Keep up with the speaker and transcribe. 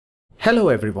Hello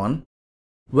everyone.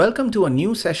 Welcome to a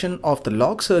new session of the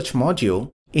log search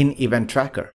module in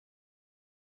EventTracker.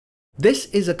 This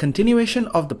is a continuation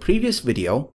of the previous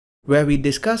video where we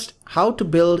discussed how to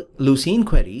build Lucene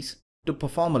queries to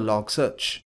perform a log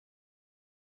search.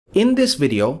 In this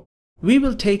video, we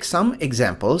will take some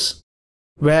examples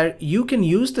where you can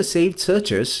use the saved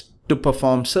searches to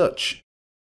perform search.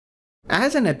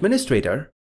 As an administrator,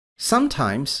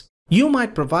 sometimes you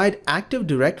might provide Active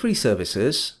Directory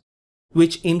services,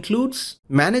 which includes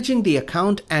managing the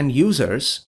account and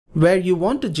users, where you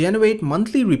want to generate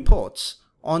monthly reports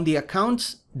on the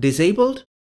accounts disabled,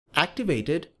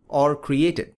 activated, or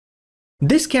created.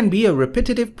 This can be a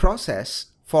repetitive process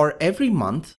for every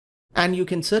month, and you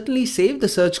can certainly save the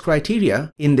search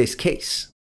criteria in this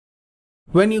case.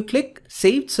 When you click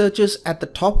Saved Searches at the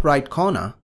top right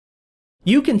corner,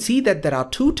 you can see that there are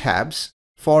two tabs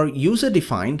for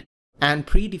user-defined and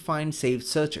predefined saved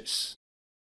searches.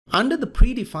 Under the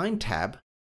Predefined tab,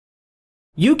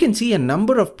 you can see a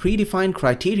number of predefined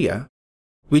criteria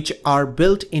which are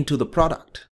built into the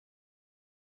product.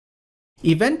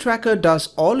 EventTracker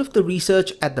does all of the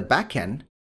research at the backend,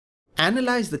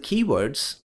 analyze the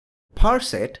keywords,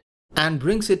 parse it, and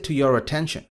brings it to your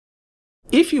attention.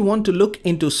 If you want to look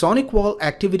into SonicWall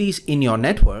activities in your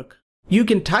network, you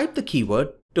can type the keyword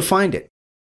to find it.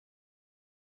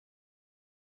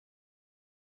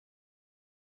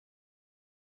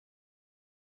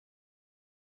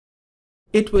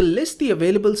 It will list the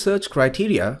available search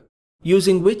criteria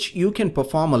using which you can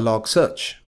perform a log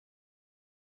search.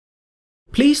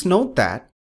 Please note that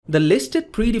the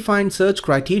listed predefined search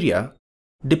criteria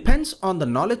depends on the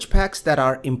knowledge packs that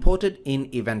are imported in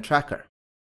EventTracker.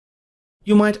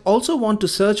 You might also want to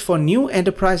search for new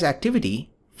enterprise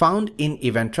activity found in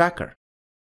EventTracker.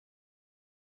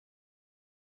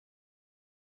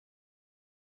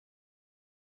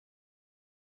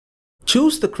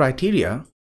 Choose the criteria,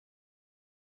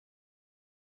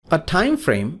 a time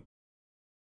frame,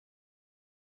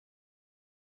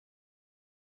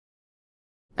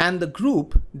 and the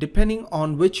group depending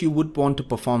on which you would want to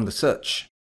perform the search.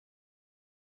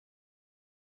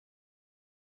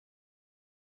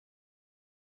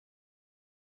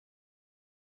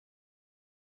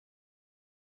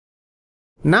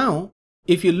 Now,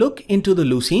 if you look into the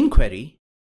Lucene query,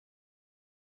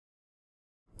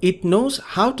 it knows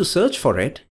how to search for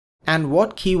it and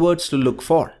what keywords to look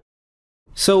for.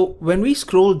 So when we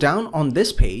scroll down on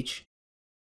this page,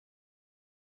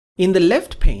 in the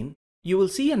left pane, you will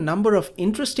see a number of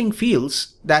interesting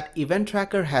fields that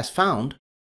EventTracker has found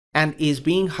and is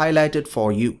being highlighted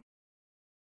for you.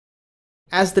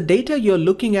 As the data you're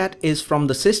looking at is from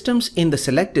the systems in the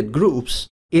selected groups,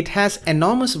 it has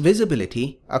enormous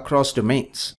visibility across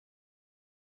domains.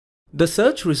 The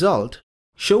search result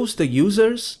shows the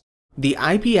users, the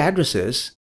IP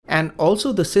addresses, and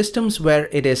also the systems where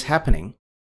it is happening,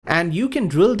 and you can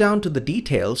drill down to the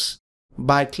details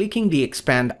by clicking the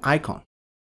expand icon.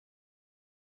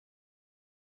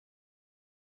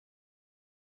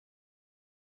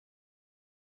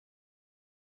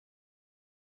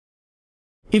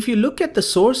 If you look at the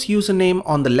source username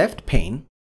on the left pane,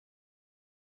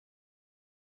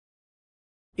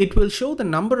 it will show the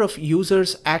number of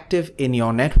users active in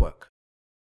your network.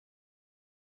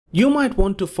 You might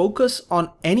want to focus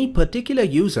on any particular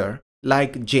user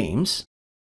like James,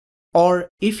 or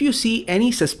if you see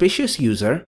any suspicious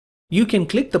user, you can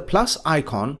click the plus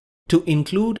icon to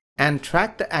include and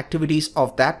track the activities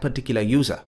of that particular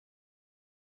user.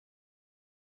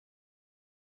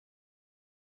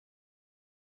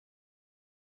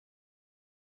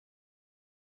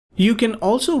 You can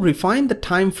also refine the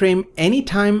time frame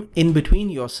anytime in between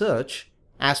your search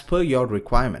as per your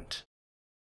requirement.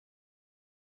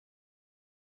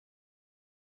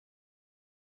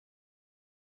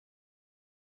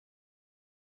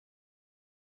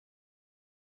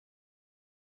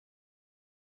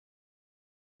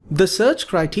 The search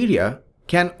criteria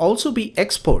can also be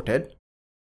exported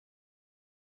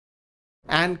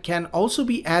and can also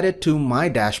be added to My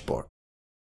Dashboard.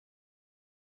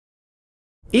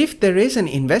 If there is an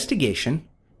investigation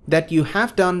that you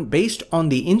have done based on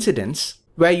the incidents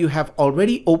where you have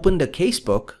already opened a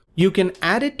casebook, you can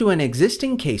add it to an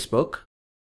existing casebook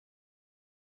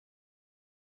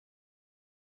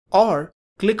or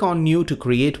click on New to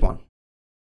create one.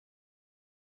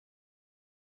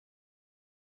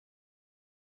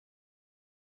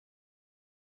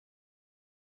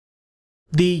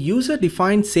 The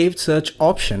user-defined saved search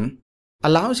option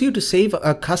allows you to save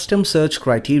a custom search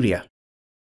criteria.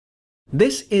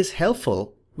 This is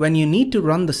helpful when you need to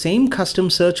run the same custom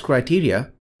search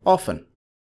criteria often.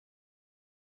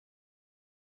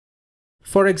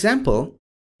 For example,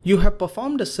 you have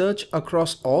performed a search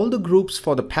across all the groups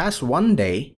for the past 1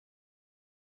 day,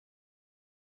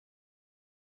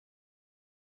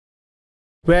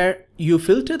 where you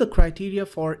filter the criteria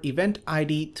for event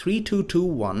ID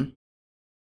 3221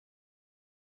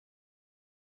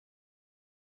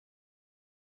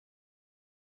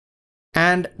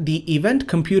 and the event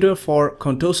computer for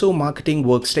Contoso Marketing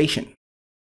Workstation.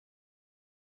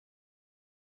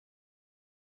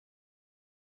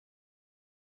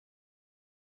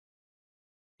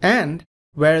 And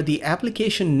where the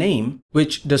application name,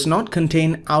 which does not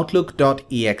contain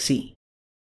Outlook.exe.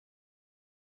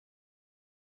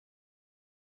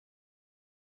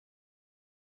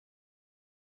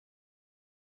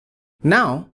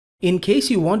 Now, in case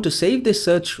you want to save this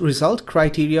search result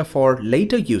criteria for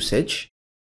later usage,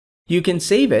 you can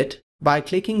save it by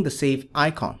clicking the Save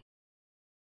icon.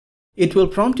 It will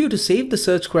prompt you to save the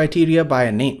search criteria by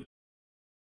a name.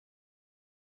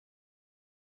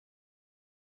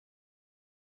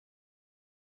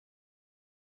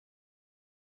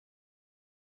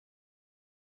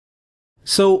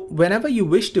 So, whenever you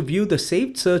wish to view the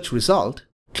saved search result,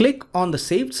 click on the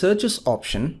Saved Searches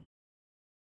option,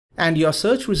 and your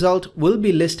search result will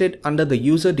be listed under the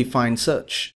user-defined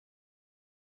search.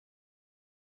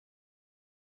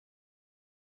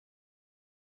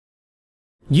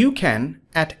 You can,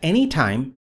 at any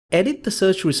time, edit the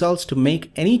search results to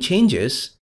make any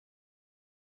changes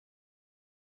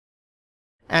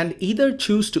and either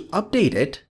choose to update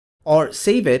it or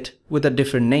save it with a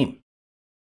different name.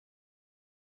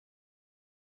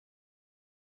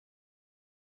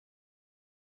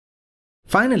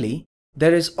 Finally,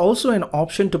 there is also an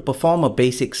option to perform a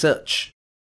basic search.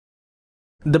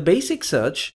 The basic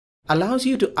search allows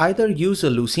you to either use a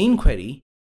Lucene query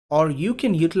or you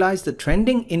can utilize the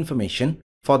trending information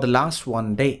for the last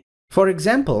 1 day. For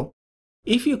example,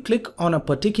 if you click on a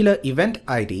particular event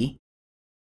ID,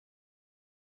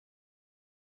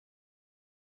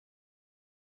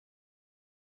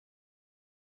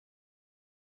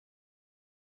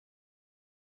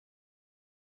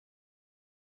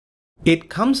 it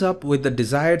comes up with the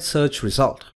desired search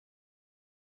result.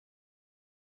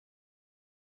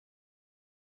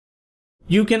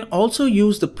 You can also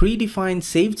use the predefined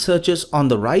saved searches on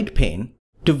the right pane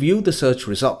to view the search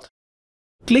result.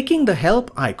 Clicking the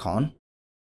Help icon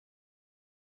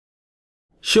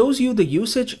shows you the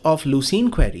usage of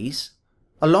Lucene queries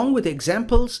along with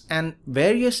examples and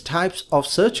various types of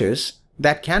searches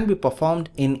that can be performed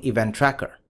in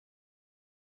EventTracker.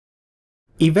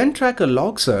 EventTracker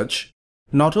Log Search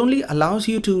not only allows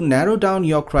you to narrow down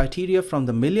your criteria from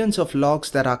the millions of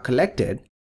logs that are collected,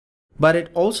 but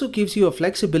it also gives you a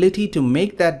flexibility to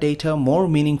make that data more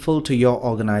meaningful to your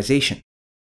organization.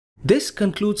 This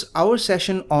concludes our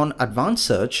session on advanced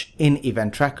search in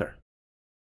EventTracker.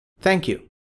 Thank you.